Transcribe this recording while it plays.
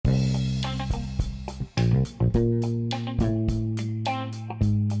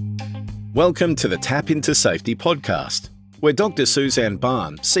Welcome to the Tap Into Safety podcast, where Dr. Suzanne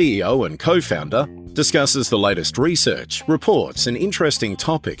Bahn, CEO and co-founder, discusses the latest research, reports and interesting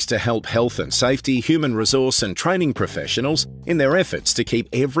topics to help health and safety, human resource and training professionals in their efforts to keep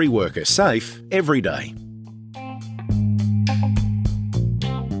every worker safe every day.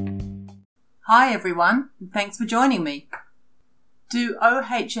 Hi everyone, and thanks for joining me. Do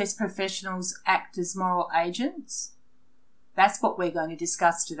OHS professionals act as moral agents? That's what we're going to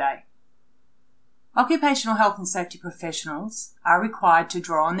discuss today. Occupational health and safety professionals are required to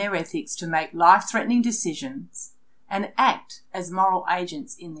draw on their ethics to make life-threatening decisions and act as moral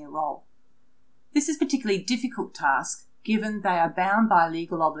agents in their role. This is a particularly difficult task given they are bound by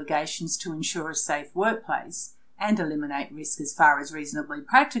legal obligations to ensure a safe workplace and eliminate risk as far as reasonably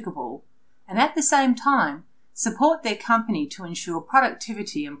practicable, and at the same time support their company to ensure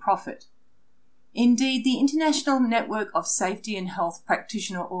productivity and profit. Indeed, the International Network of Safety and Health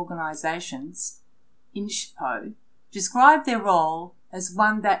Practitioner Organisations, INSHPO, described their role as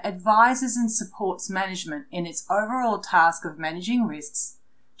one that advises and supports management in its overall task of managing risks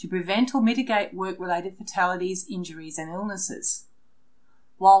to prevent or mitigate work-related fatalities, injuries and illnesses,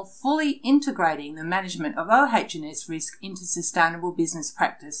 while fully integrating the management of OH&S risk into sustainable business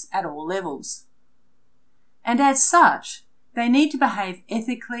practice at all levels. And as such, they need to behave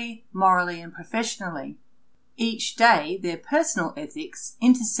ethically, morally and professionally. Each day, their personal ethics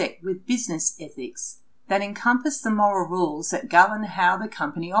intersect with business ethics that encompass the moral rules that govern how the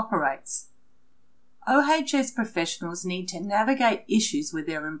company operates. OHS professionals need to navigate issues with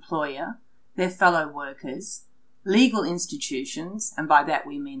their employer, their fellow workers, legal institutions, and by that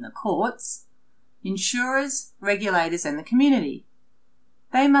we mean the courts, insurers, regulators, and the community.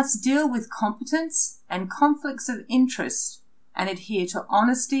 They must deal with competence and conflicts of interest and adhere to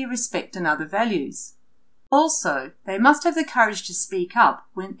honesty, respect, and other values. Also, they must have the courage to speak up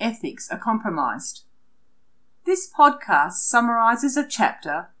when ethics are compromised. This podcast summarises a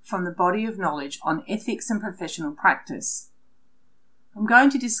chapter from the body of knowledge on ethics and professional practice. I'm going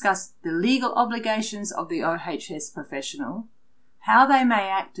to discuss the legal obligations of the OHS professional, how they may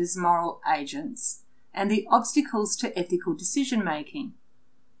act as moral agents, and the obstacles to ethical decision-making.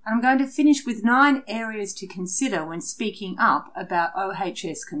 And I'm going to finish with 9 areas to consider when speaking up about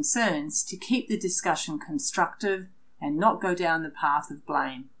OHS concerns to keep the discussion constructive and not go down the path of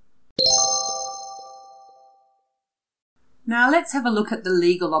blame. Now let's have a look at the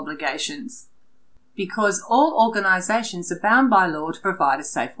legal obligations, because all organisations are bound by law to provide a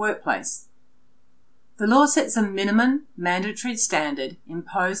safe workplace. The law sets a minimum mandatory standard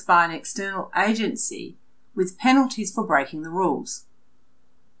imposed by an external agency with penalties for breaking the rules.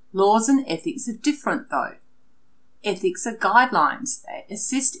 Laws and ethics are different though. Ethics are guidelines that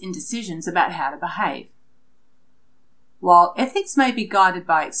assist in decisions about how to behave. While ethics may be guided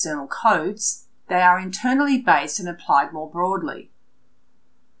by external codes, they are internally based and applied more broadly.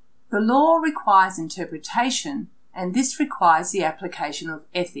 The law requires interpretation, and this requires the application of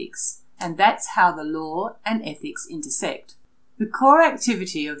ethics, and that's how the law and ethics intersect. The core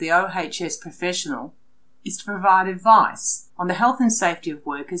activity of the OHS professional is to provide advice on the health and safety of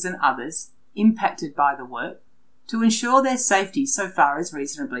workers and others impacted by the work to ensure their safety so far as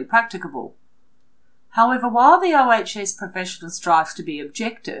reasonably practicable. However, while the OHS professional strives to be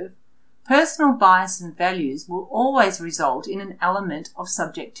objective, personal bias and values will always result in an element of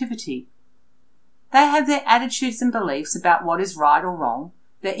subjectivity. They have their attitudes and beliefs about what is right or wrong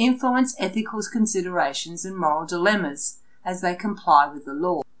that influence ethical considerations and moral dilemmas as they comply with the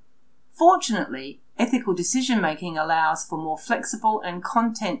law. Fortunately, ethical decision-making allows for more flexible and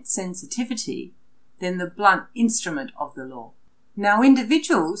content sensitivity than the blunt instrument of the law. Now,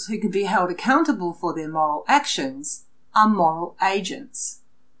 individuals who can be held accountable for their moral actions are moral agents.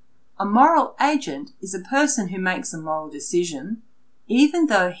 A moral agent is a person who makes a moral decision, even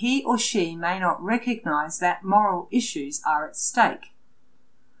though he or she may not recognise that moral issues are at stake.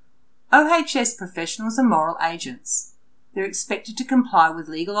 OHS professionals are moral agents. They're expected to comply with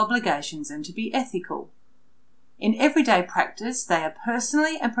legal obligations and to be ethical. In everyday practice, they are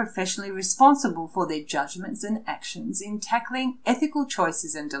personally and professionally responsible for their judgments and actions in tackling ethical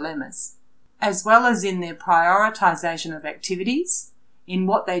choices and dilemmas, as well as in their prioritisation of activities, in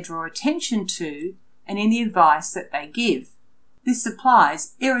what they draw attention to, and in the advice that they give. This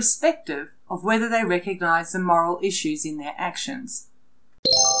applies irrespective of whether they recognise the moral issues in their actions.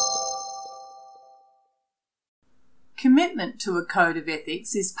 Commitment to a code of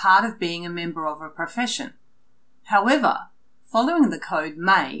ethics is part of being a member of a profession. However, following the code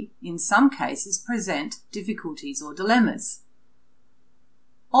may, in some cases, present difficulties or dilemmas.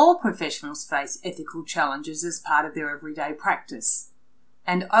 All professionals face ethical challenges as part of their everyday practice,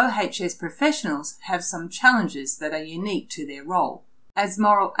 and OHS professionals have some challenges that are unique to their role. As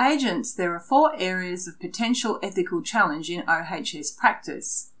moral agents, there are 4 areas of potential ethical challenge in OHS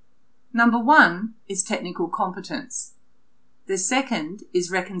practice. Number 1 is technical competence. The second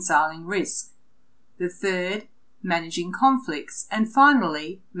is reconciling risk. The third, managing conflicts. And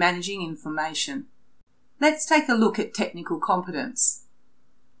finally, managing information. Let's take a look at technical competence.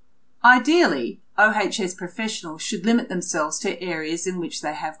 Ideally, OHS professionals should limit themselves to areas in which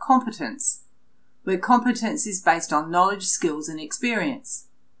they have competence, where competence is based on knowledge, skills and experience.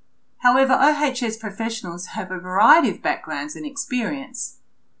 However, OHS professionals have a variety of backgrounds and experience.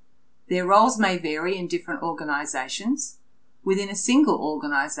 Their roles may vary in different organisations, within a single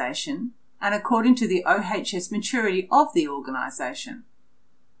organisation, and according to the OHS maturity of the organisation.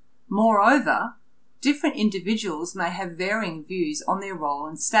 Moreover, different individuals may have varying views on their role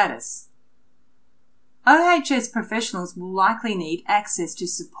and status. OHS professionals will likely need access to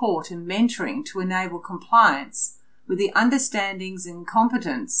support and mentoring to enable compliance with the understandings and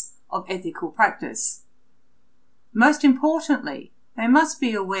competence of ethical practice. Most importantly, they must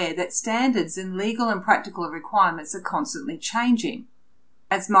be aware that standards and legal and practical requirements are constantly changing.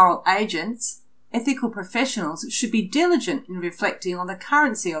 As moral agents, ethical professionals should be diligent in reflecting on the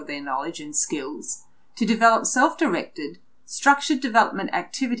currency of their knowledge and skills to develop self-directed, structured development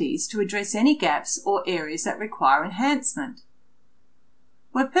activities to address any gaps or areas that require enhancement.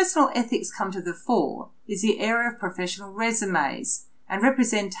 Where personal ethics come to the fore is the area of professional resumes and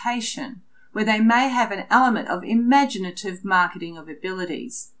representation, where they may have an element of imaginative marketing of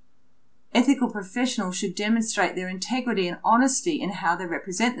abilities. Ethical professionals should demonstrate their integrity and honesty in how they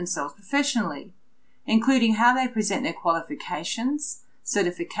represent themselves professionally, including how they present their qualifications,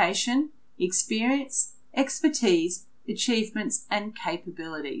 certification, experience, expertise, achievements and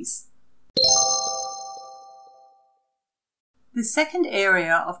capabilities. The second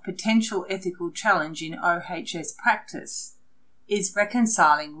area of potential ethical challenge in OHS practice is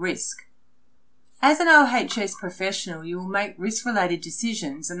reconciling risk. As an OHS professional, you will make risk-related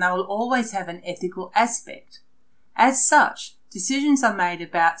decisions and they will always have an ethical aspect. As such, decisions are made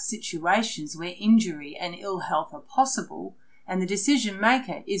about situations where injury and ill health are possible, and the decision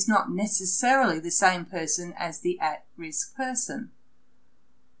maker is not necessarily the same person as the at-risk person.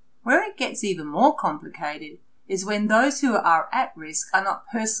 Where it gets even more complicated is when those who are at risk are not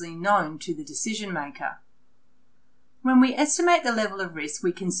personally known to the decision maker. When we estimate the level of risk,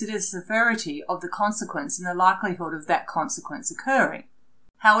 we consider the severity of the consequence and the likelihood of that consequence occurring.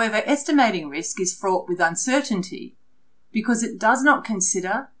 However, estimating risk is fraught with uncertainty because it does not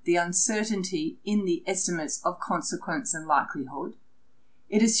consider the uncertainty in the estimates of consequence and likelihood.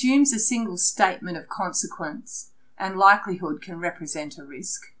 It assumes a single statement of consequence and likelihood can represent a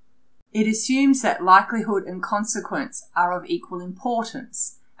risk. It assumes that likelihood and consequence are of equal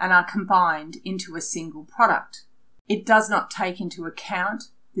importance and are combined into a single product. It does not take into account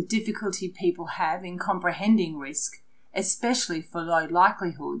the difficulty people have in comprehending risk, especially for low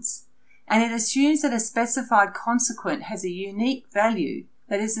likelihoods, and it assumes that a specified consequent has a unique value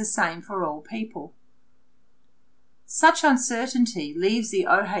that is the same for all people. Such uncertainty leaves the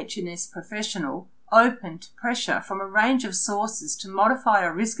OHS professional open to pressure from a range of sources to modify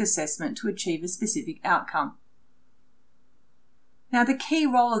a risk assessment to achieve a specific outcome. Now, the key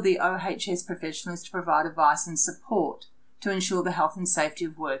role of the OHS professional is to provide advice and support to ensure the health and safety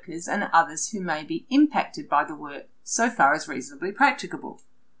of workers and others who may be impacted by the work so far as reasonably practicable.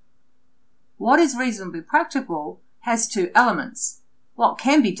 What is reasonably practicable has 2 elements: what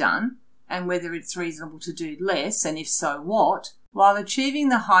can be done and whether it's reasonable to do less, and if so, what, while achieving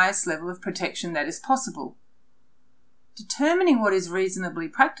the highest level of protection that is possible. Determining what is reasonably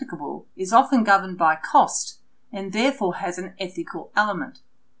practicable is often governed by cost and therefore has an ethical element.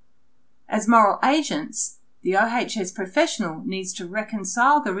 As moral agents, the OHS professional needs to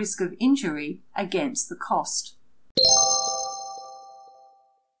reconcile the risk of injury against the cost.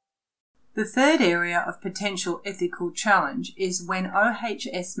 The third area of potential ethical challenge is when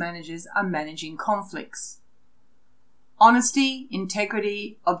OHS managers are managing conflicts. Honesty,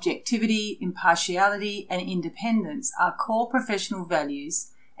 integrity, objectivity, impartiality, and independence are core professional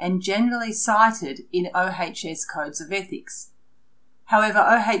values and generally cited in OHS codes of ethics. However,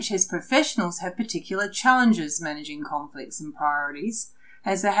 OHS professionals have particular challenges managing conflicts and priorities,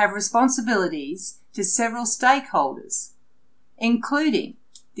 as they have responsibilities to several stakeholders, including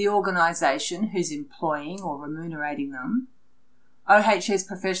the organisation who's employing or remunerating them. OHS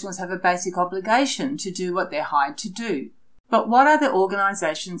professionals have a basic obligation to do what they're hired to do. But what are the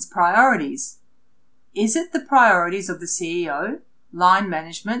organisation's priorities? Is it the priorities of the CEO, line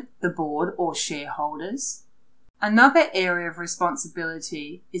management, the board or shareholders. Another area of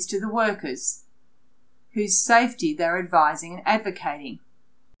responsibility is to the workers, whose safety they're advising and advocating.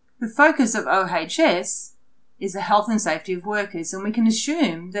 The focus of OHS is the health and safety of workers, and we can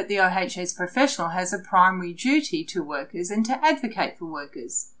assume that the OHS professional has a primary duty to workers and to advocate for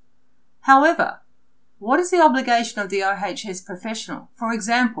workers. However, what is the obligation of the OHS professional? For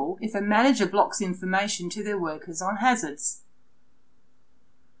example, if a manager blocks information to their workers on hazards.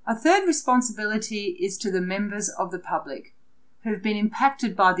 A third responsibility is to the members of the public who have been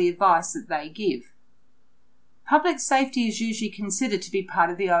impacted by the advice that they give. Public safety is usually considered to be part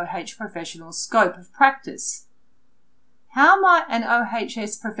of the OH professional's scope of practice. How might an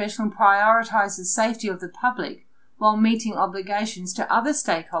OHS professional prioritise the safety of the public while meeting obligations to other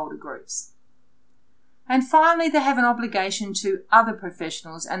stakeholder groups? And finally, they have an obligation to other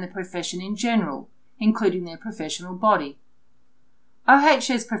professionals and the profession in general, including their professional body.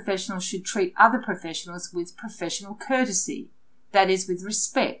 OHS professionals should treat other professionals with professional courtesy, that is, with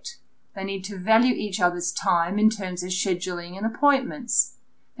respect. They need to value each other's time in terms of scheduling and appointments.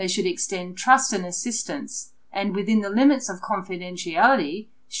 They should extend trust and assistance, and within the limits of confidentiality,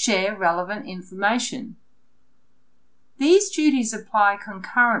 share relevant information. These duties apply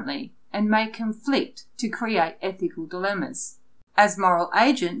concurrently and may conflict to create ethical dilemmas. As moral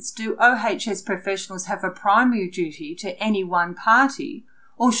agents, do OHS professionals have a primary duty to any one party,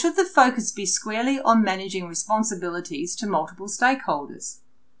 or should the focus be squarely on managing responsibilities to multiple stakeholders?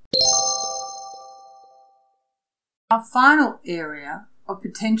 Our final area of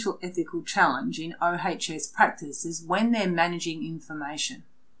potential ethical challenge in OHS practice is when they're managing information.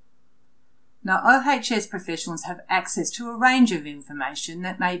 Now, OHS professionals have access to a range of information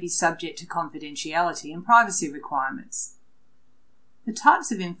that may be subject to confidentiality and privacy requirements. The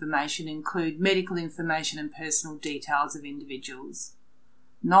types of information include medical information and personal details of individuals,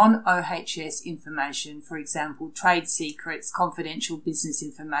 non-OHS information, for example, trade secrets, confidential business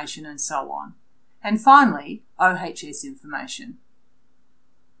information, and so on. And finally, OHS information.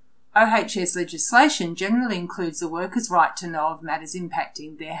 OHS legislation generally includes the worker's right to know of matters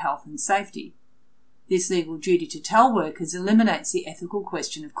impacting their health and safety. This legal duty to tell workers eliminates the ethical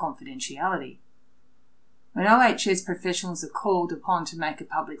question of confidentiality. When OHS professionals are called upon to make a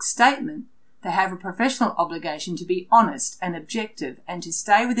public statement, they have a professional obligation to be honest and objective and to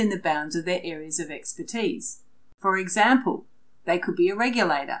stay within the bounds of their areas of expertise. For example, they could be a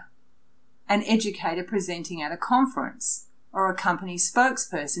regulator, an educator presenting at a conference, or a company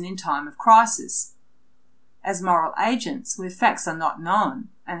spokesperson in time of crisis. As moral agents, where facts are not known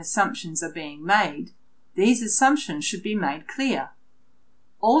and assumptions are being made, these assumptions should be made clear.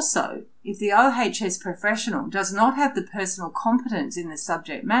 Also, if the OHS professional does not have the personal competence in the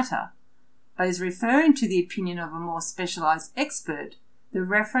subject matter, but is referring to the opinion of a more specialised expert, the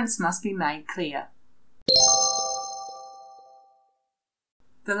reference must be made clear.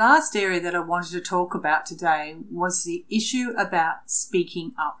 The last area that I wanted to talk about today was the issue about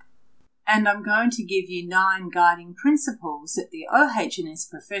speaking up. And I'm going to give you 9 guiding principles that the OH&S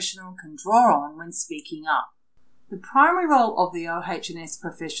professional can draw on when speaking up. The primary role of the OH&S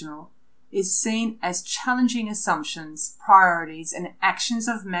professional is seen as challenging assumptions, priorities, and actions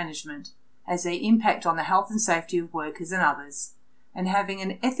of management as they impact on the health and safety of workers and others, and having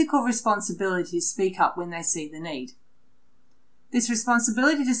an ethical responsibility to speak up when they see the need. This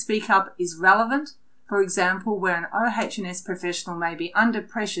responsibility to speak up is relevant, for example, where an OH&S professional may be under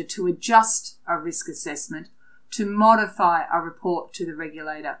pressure to adjust a risk assessment, to modify a report to the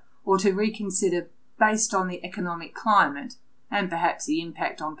regulator, or to reconsider based on the economic climate and perhaps the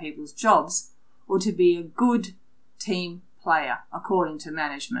impact on people's jobs, or to be a good team player according to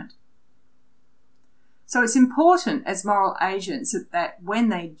management. So it's important as moral agents that when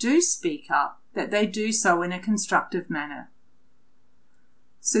they do speak up, that they do so in a constructive manner.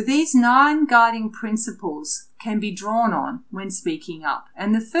 So these 9 guiding principles can be drawn on when speaking up.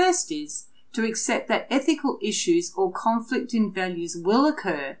 And the first is to accept that ethical issues or conflict in values will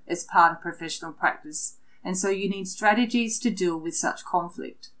occur as part of professional practice, and so you need strategies to deal with such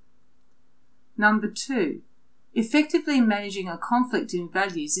conflict. Number 2, effectively managing a conflict in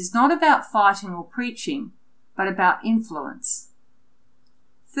values is not about fighting or preaching, but about influence.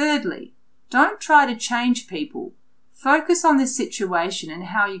 Thirdly, don't try to change people. Focus on the situation and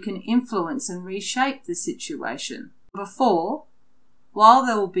how you can influence and reshape the situation. Number 4, while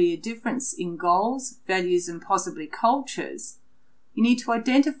there will be a difference in goals, values, and possibly cultures, you need to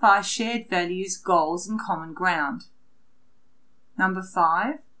identify shared values, goals, and common ground. Number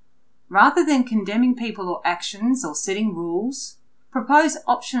 5, rather than condemning people or actions or setting rules, Propose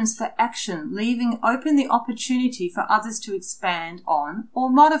options for action, leaving open the opportunity for others to expand on or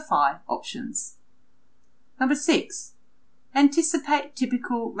modify options. Number 6. Anticipate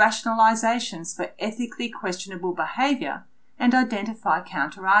typical rationalizations for ethically questionable behaviour and identify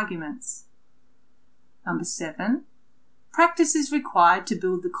counter-arguments. Number 7. Practice is required to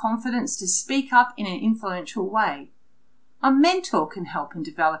build the confidence to speak up in an influential way. A mentor can help in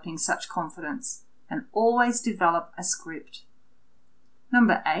developing such confidence, and always develop a script.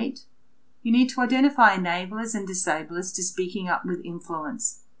 Number 8. You need to identify enablers and disablers to speaking up with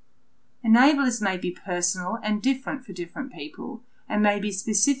influence. Enablers may be personal and different for different people and may be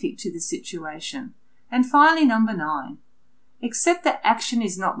specific to the situation. And finally, number 9. Accept that action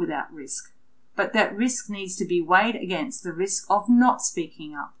is not without risk, but that risk needs to be weighed against the risk of not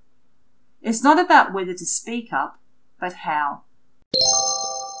speaking up. It's not about whether to speak up, but how.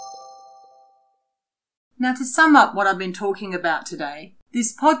 Now, to sum up what I've been talking about today,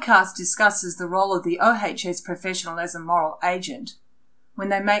 this podcast discusses the role of the OHS professional as a moral agent when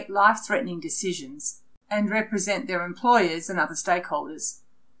they make life-threatening decisions and represent their employers and other stakeholders.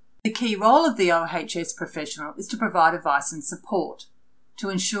 The key role of the OHS professional is to provide advice and support to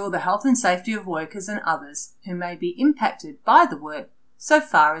ensure the health and safety of workers and others who may be impacted by the work so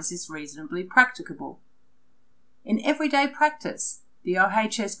far as is reasonably practicable. In everyday practice, the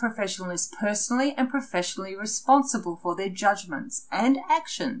OHS professional is personally and professionally responsible for their judgments and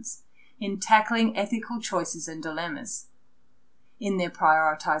actions in tackling ethical choices and dilemmas, in their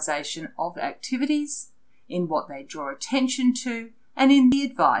prioritisation of activities, in what they draw attention to, and in the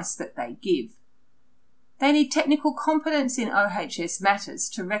advice that they give. They need technical competence in OHS matters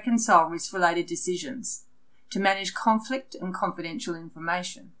to reconcile risk-related decisions, to manage conflict and confidential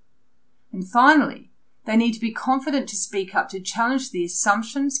information. And finally, they need to be confident to speak up to challenge the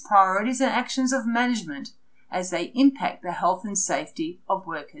assumptions, priorities and actions of management as they impact the health and safety of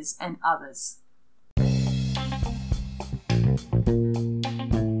workers and others.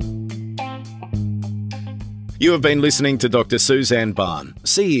 You have been listening to Dr. Suzanne Barn,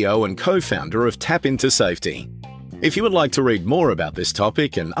 CEO and co-founder of Tap Into Safety. If you would like to read more about this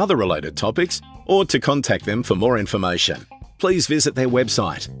topic and other related topics, or to contact them for more information, please visit their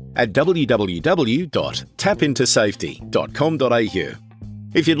website at www.tapintosafety.com.au.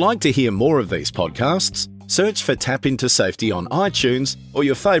 If you'd like to hear more of these podcasts, search for Tap Into Safety on iTunes or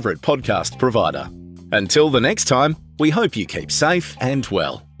your favourite podcast provider. Until the next time, we hope you keep safe and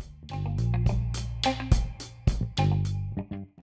well.